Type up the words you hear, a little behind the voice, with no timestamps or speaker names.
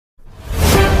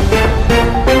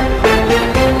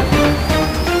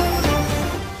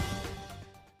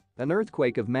An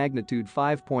earthquake of magnitude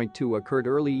 5.2 occurred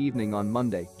early evening on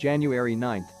Monday, January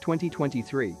 9,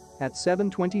 2023, at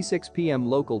 7:26 p.m.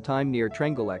 local time near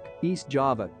Trenggalek, East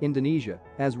Java, Indonesia,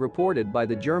 as reported by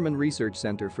the German Research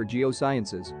Center for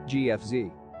Geosciences,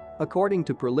 GFZ. According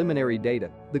to preliminary data,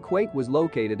 the quake was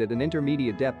located at an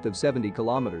intermediate depth of 70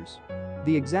 kilometers.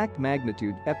 The exact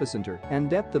magnitude, epicenter, and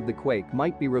depth of the quake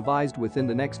might be revised within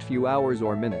the next few hours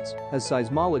or minutes as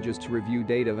seismologists review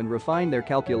data and refine their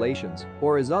calculations,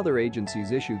 or as other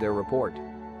agencies issue their report.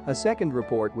 A second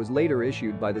report was later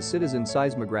issued by the Citizen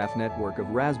Seismograph Network of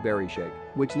Raspberry Sheikh,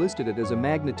 which listed it as a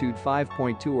magnitude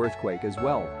 5.2 earthquake as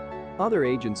well. Other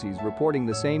agencies reporting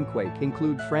the same quake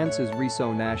include France's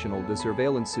Réseau National de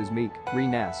Surveillance Sismique,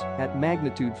 RENAS, at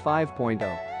magnitude 5.0,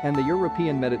 and the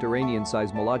European Mediterranean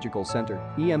Seismological Center,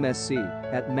 EMSC,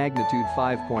 at magnitude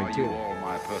 5.2. Are you all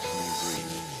my personal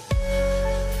dreams?